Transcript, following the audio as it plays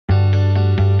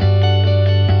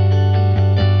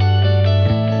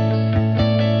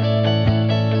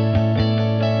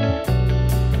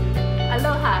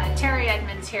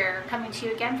to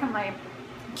you again from my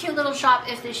cute little shop,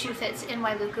 If This Shoe Fits, in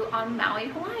Wailuku on Maui,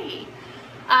 Hawaii.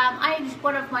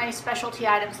 One of my specialty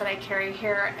items that I carry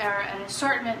here are an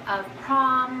assortment of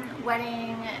prom,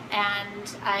 wedding,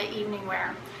 and evening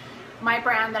wear. My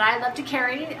brand that I love to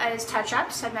carry is Touch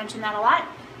Ups. I've mentioned that a lot.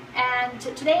 And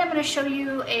today I'm going to show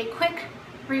you a quick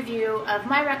review of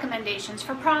my recommendations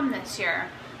for prom this year.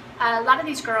 A lot of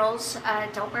these girls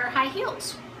don't wear high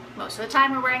heels. Most of the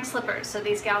time we're wearing slippers, so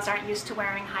these gals aren't used to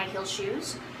wearing high heel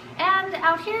shoes. And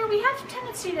out here we have a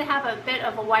tendency to have a bit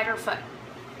of a wider foot.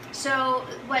 So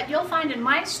what you'll find in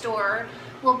my store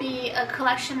will be a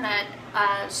collection that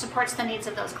supports the needs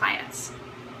of those clients.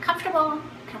 Comfortable,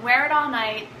 can wear it all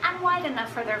night, and wide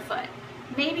enough for their foot.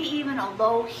 Maybe even a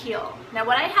low heel. Now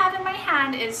what I have in my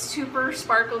hand is super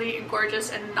sparkly and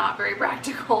gorgeous and not very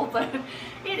practical, but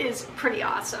it is pretty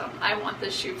awesome. I want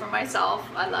this shoe for myself.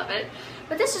 I love it.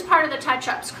 But this is part of the Touch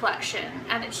Ups collection,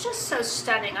 and it's just so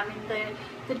stunning. I mean,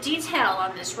 the detail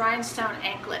on this rhinestone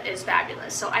anklet is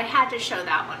fabulous, so I had to show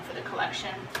that one for the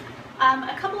collection.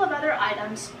 A couple of other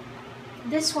items.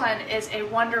 This one is a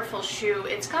wonderful shoe.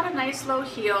 It's got a nice low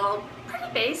heel,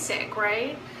 pretty basic,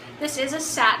 right? This is a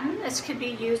satin. This could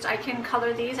be used, I can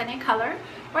color these any color,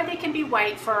 or they can be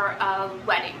white for a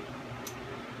wedding.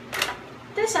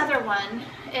 This other one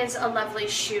is a lovely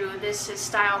shoe. This is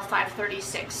style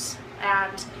 536,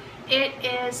 and it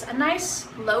is a nice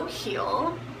low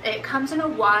heel. It comes in a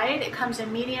wide, it comes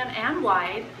in medium and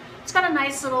wide. It's got a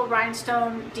nice little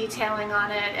rhinestone detailing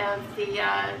on it of the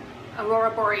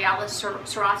Aurora Borealis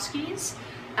Swarovskis.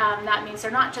 That means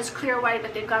they're not just clear white,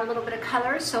 but they've got a little bit of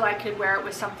color, so I could wear it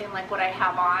with something like what I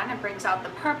have on. It brings out the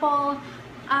purple.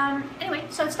 Anyway,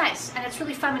 so it's nice, and it's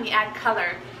really fun when you add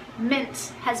color.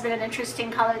 Mint has been an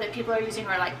interesting color that people are using,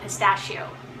 or like pistachio,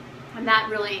 and that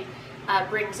really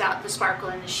brings out the sparkle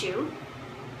in the shoe.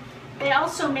 They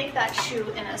also make that shoe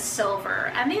in a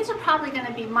silver, and these are probably going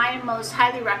to be my most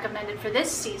highly recommended for this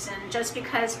season, just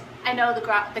because I know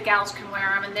the gals can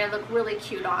wear them and they look really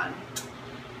cute on.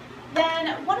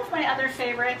 Then one of my other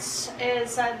favorites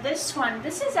is this one.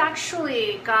 This is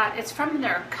actually it's from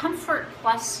their Comfort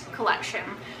Plus collection,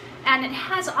 and it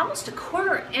has almost a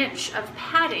 1/4 inch of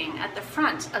padding at the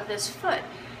front of this foot.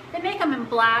 They make them in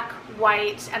black,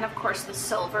 white, and of course the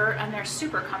silver, and they're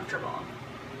super comfortable.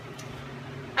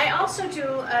 I also do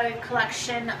a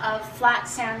collection of flat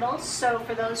sandals, so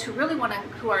for those who really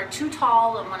who are too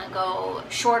tall and want to go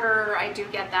shorter, I do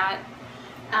get that.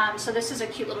 So this is a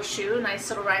cute little shoe, nice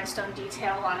little rhinestone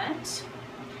detail on it.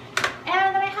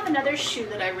 And then I have another shoe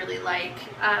that I really like.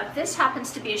 This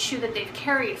happens to be a shoe that they've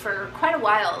carried for quite a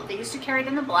while. They used to carry it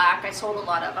in the black. I sold a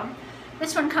lot of them.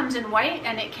 This one comes in white,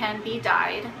 and it can be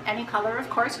dyed any color, of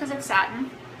course, because it's satin.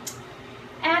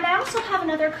 And I also have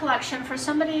another collection for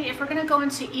somebody, if we're going to go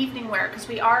into evening wear, because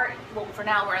well, for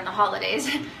now we're in the holidays,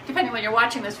 depending when you're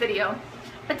watching this video.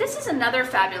 But this is another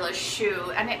fabulous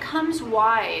shoe, and it comes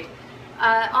wide,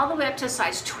 all the way up to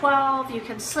size 12. You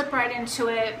can slip right into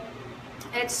it.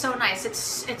 It's so nice.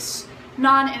 It's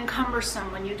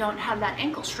non-encumbersome when you don't have that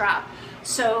ankle strap.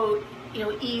 So, you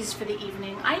know, ease for the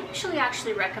evening. I usually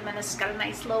actually recommend this. It's got a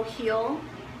nice low heel.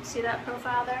 See that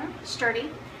profile there?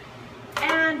 Sturdy.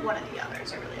 And one of the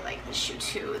others, I really like this shoe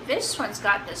too. This one's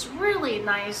got this really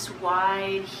nice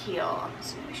wide heel.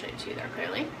 So let me show it to you there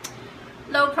clearly.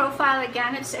 Low profile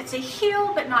again. It's a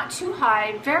heel, but not too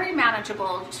high. Very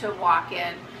manageable to walk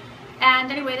in.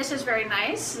 And anyway, this is very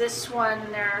nice. This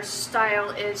one, their style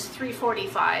is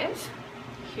 345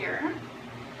 here.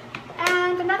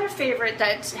 And another favorite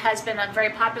that has been a very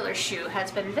popular shoe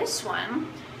has been this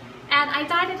one. And I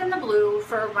dyed it in the blue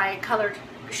for my colored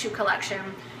shoe collection.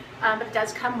 But it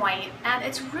does come white, and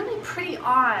it's really pretty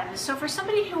on. So for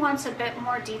somebody who wants a bit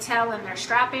more detail in their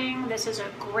strapping, this is a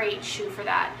great shoe for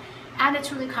that. And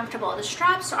it's really comfortable. The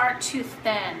straps aren't too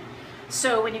thin,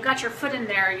 so when you got your foot in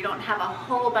there, you don't have a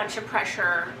whole bunch of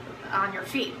pressure on your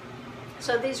feet.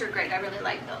 So these are great. I really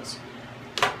like those.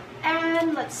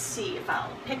 And let's see if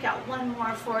I'll pick out one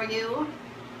more for you.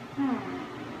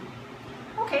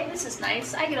 Okay, this is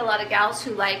nice. I get a lot of gals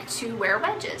who like to wear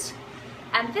wedges,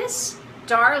 and this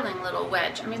darling little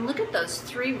wedge. I mean, look at those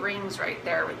 3 rings right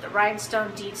there with the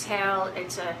rhinestone detail.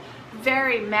 It's a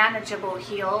very manageable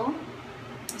heel.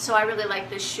 So I really like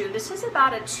this shoe. This is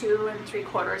about a 2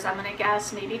 3/4, I'm gonna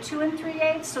guess, maybe 2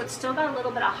 3/8. So it's still got a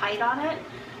little bit of height on it.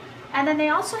 And then they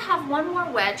also have one more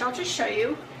wedge. I'll just show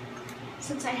you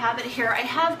since I have it here. I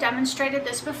have demonstrated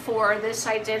this before. This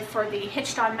I did for the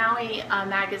Hitched on Maui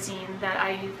magazine that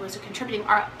I was a contributing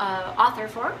author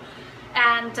for.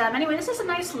 And anyway, this is a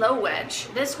nice low wedge.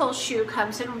 This whole shoe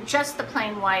comes in just the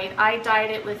plain white. I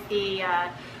dyed it with the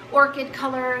orchid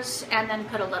colors, and then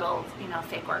put a little, you know,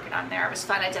 fake orchid on there. It was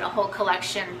fun. I did a whole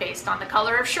collection based on the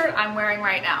color of shirt I'm wearing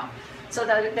right now. So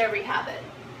there we have it.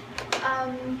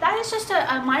 That is just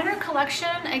a minor collection.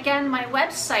 Again, my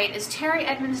website is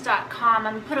teriedmonds.com.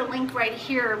 I'm going to put a link right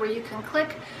here where you can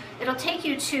click. It'll take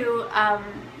you to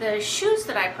the shoes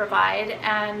that I provide,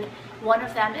 and one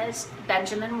of them is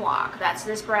Benjamin Walk. That's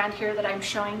this brand here that I'm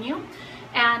showing you.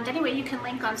 And anyway, you can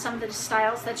link on some of the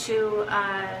styles that you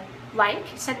like.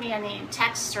 Send me any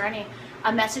texts or any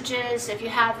messages. If you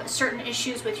have certain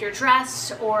issues with your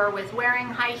dress or with wearing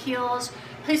high heels,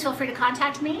 please feel free to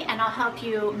contact me and I'll help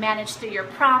you manage through your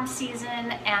prom season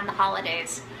and the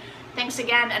holidays. Thanks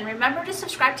again, and remember to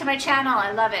subscribe to my channel.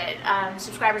 I love it.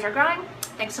 Subscribers are growing.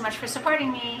 Thanks so much for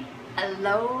supporting me.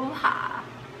 Aloha.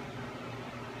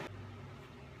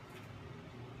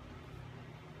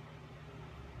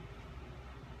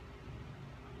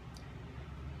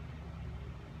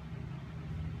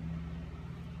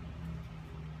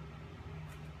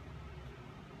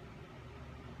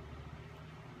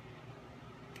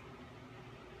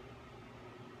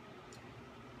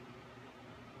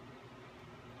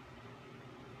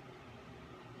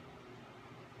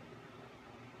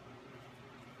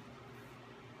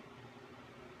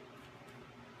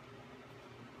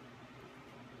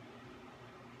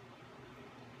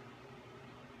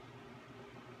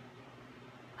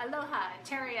 Aloha,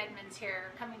 Teri Edmonds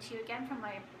here, coming to you again from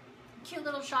my cute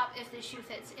little shop, If This Shoe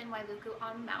Fits, in Wailuku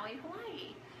on Maui,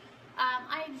 Hawaii.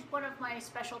 One of my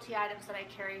specialty items that I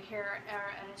carry here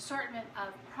are an assortment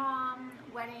of prom,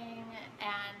 wedding,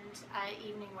 and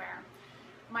evening wear.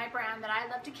 My brand that I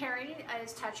love to carry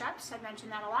is Touch Ups. I've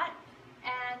mentioned that a lot.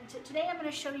 And today I'm going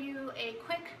to show you a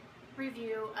quick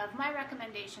review of my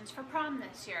recommendations for prom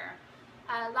this year.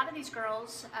 A lot of these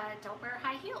girls don't wear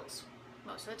high heels.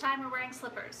 Most of the time we're wearing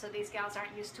slippers, so these gals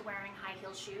aren't used to wearing high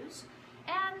heel shoes.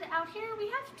 And out here we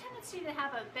have a tendency to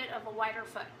have a bit of a wider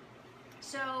foot.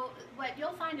 So what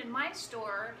you'll find in my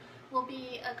store will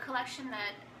be a collection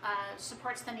that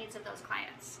supports the needs of those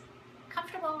clients.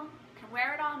 Comfortable, can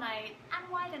wear it all night,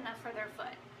 and wide enough for their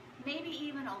foot. Maybe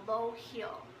even a low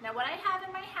heel. Now what I have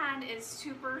in my hand is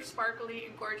super sparkly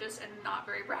and gorgeous and not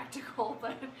very practical,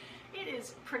 but it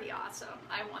is pretty awesome.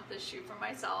 I want this shoe for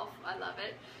myself. I love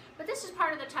it. But this is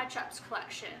part of the Touch Ups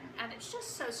collection, and it's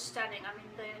just so stunning. I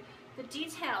mean, the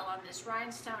detail on this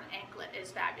rhinestone anklet is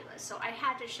fabulous, so I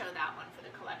had to show that one for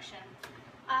the collection.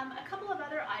 A couple of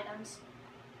other items.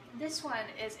 This one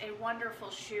is a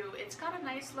wonderful shoe. It's got a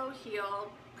nice low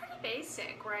heel, pretty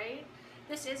basic, right?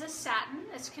 This is a satin.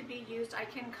 This could be used, I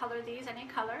can color these any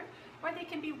color, or they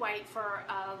can be white for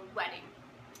a wedding.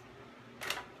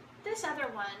 This other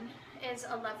one is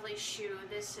a lovely shoe.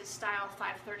 This is style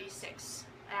 536.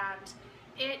 And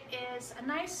it is a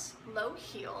nice low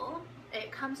heel.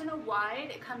 It comes in a wide,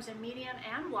 it comes in medium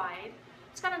and wide.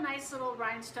 It's got a nice little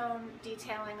rhinestone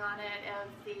detailing on it of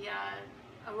the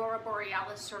Aurora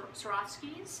Borealis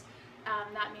Swarovskis.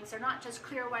 That means they're not just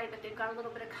clear white, but they've got a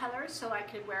little bit of color, so I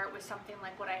could wear it with something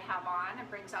like what I have on. It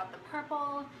brings out the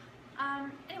purple.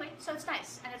 Anyway, so it's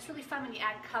nice, and it's really fun when you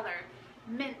add color.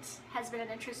 Mint has been an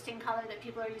interesting color that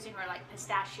people are using, or like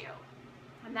pistachio,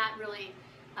 and that really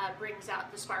brings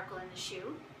out the sparkle in the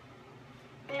shoe.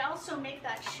 They also make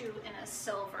that shoe in a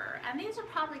silver, and these are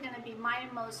probably going to be my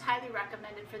most highly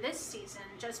recommended for this season,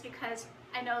 just because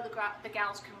I know the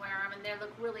gals can wear them and they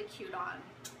look really cute on.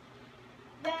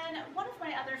 Then one of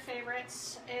my other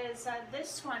favorites is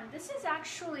this one. This is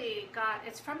actually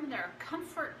it's from their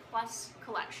Comfort Plus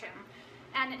collection,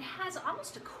 and it has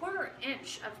almost a 1/4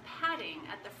 inch of padding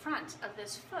at the front of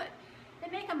this foot. They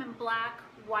make them in black,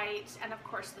 white, and of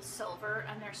course the silver,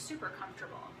 and they're super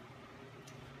comfortable.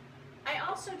 I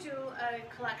also do a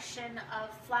collection of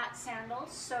flat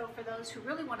sandals, so for those who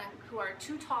really who are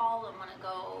too tall and want to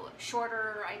go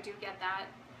shorter, I do get that.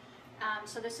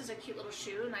 So this is a cute little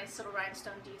shoe, nice little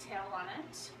rhinestone detail on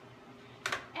it.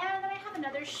 And then I have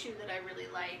another shoe that I really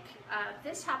like.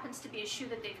 This happens to be a shoe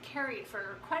that they've carried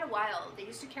for quite a while. They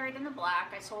used to carry it in the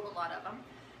black. I sold a lot of them.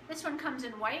 This one comes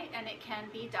in white, and it can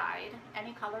be dyed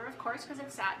any color, of course, because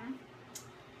it's satin.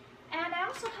 And I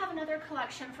also have another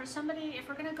collection for somebody, if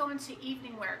we're going to go into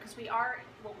evening wear, because we are,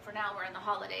 well, for now we're in the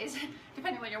holidays,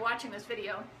 depending when you're watching this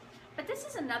video. But this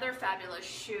is another fabulous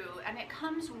shoe, and it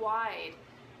comes wide,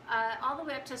 all the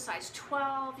way up to size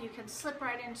 12. You can slip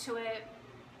right into it.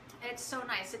 It's so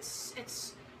nice.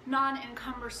 It's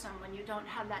non-encumbersome when you don't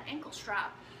have that ankle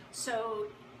strap. So,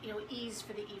 you know, ease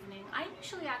for the evening. I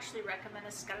usually actually recommend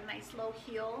this. It's got a nice low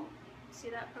heel. See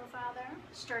that profile there?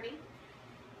 Sturdy.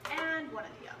 And one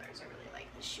of the others, I really like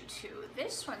this shoe too.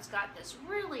 This one's got this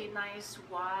really nice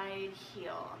wide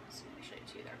heel. So let me show it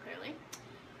to you there clearly.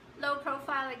 low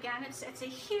profile again. It's a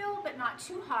heel, but not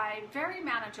too high, very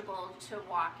manageable to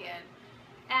walk in.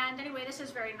 And anyway, this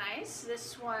is very nice.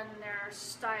 This one, their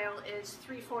style is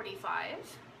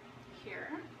 345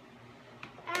 here.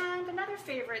 And another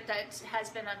favorite that has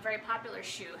been a very popular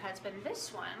shoe has been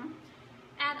this one.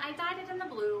 And I dyed it in the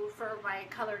blue for my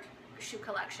colored shoe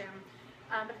collection,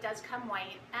 but it does come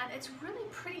white, and it's really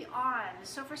pretty on.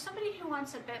 So for somebody who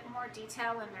wants a bit more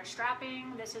detail in their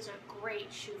strapping, this is a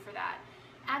great shoe for that.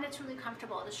 And it's really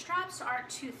comfortable. The straps aren't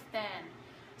too thin,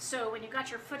 so when you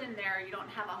got your foot in there, you don't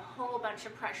have a whole bunch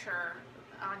of pressure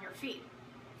on your feet.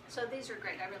 So these are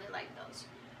great. I really like those.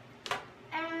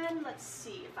 And let's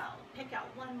see if I'll pick out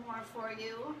one more for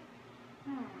you.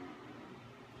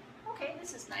 Okay,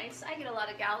 this is nice. I get a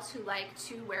lot of gals who like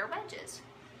to wear wedges.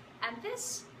 And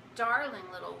this darling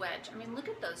little wedge, I mean, look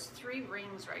at those 3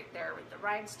 rings right there with the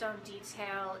rhinestone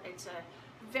detail. It's a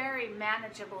very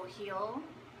manageable heel.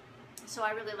 So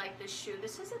I really like this shoe.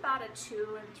 This is about a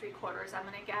 2 3/4, I'm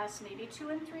gonna guess, maybe 2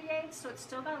 3/8, so it's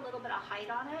still got a little bit of height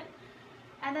on it.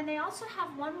 And then they also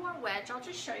have one more wedge. I'll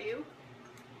just show you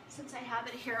since I have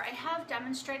it here. I have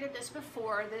demonstrated this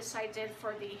before. This I did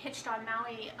for the Hitched on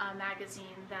Maui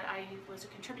magazine that I was a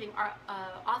contributing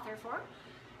author for.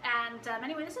 And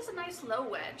anyway, this is a nice low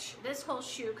wedge. This whole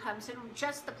shoe comes in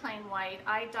just the plain white.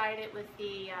 I dyed it with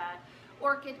the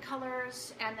orchid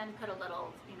colors and then put a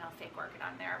little, you know, fake orchid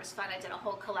on there. It was fun. I did a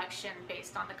whole collection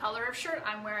based on the color of shirt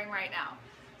I'm wearing right now.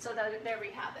 So there we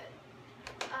have it.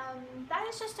 That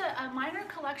is just a minor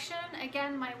collection.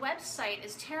 Again, my website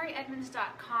is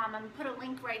teriedmonds.com. I'm going to put a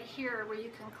link right here where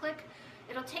you can click.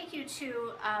 It'll take you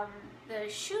to the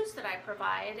shoes that I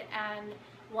provide, and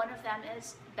one of them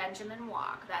is Benjamin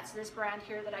Walk. That's this brand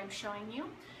here that I'm showing you.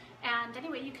 And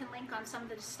anyway, you can link on some of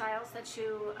the styles that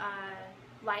you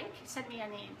like. Send me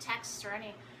any texts or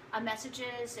any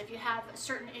messages. If you have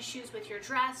certain issues with your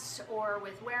dress or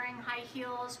with wearing high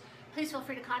heels, please feel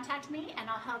free to contact me and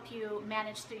I'll help you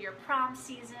manage through your prom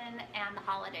season and the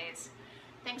holidays.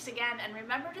 Thanks again, and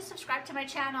remember to subscribe to my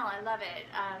channel. I love it.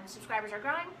 Subscribers are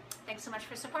growing. Thanks so much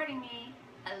for supporting me.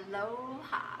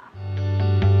 Aloha.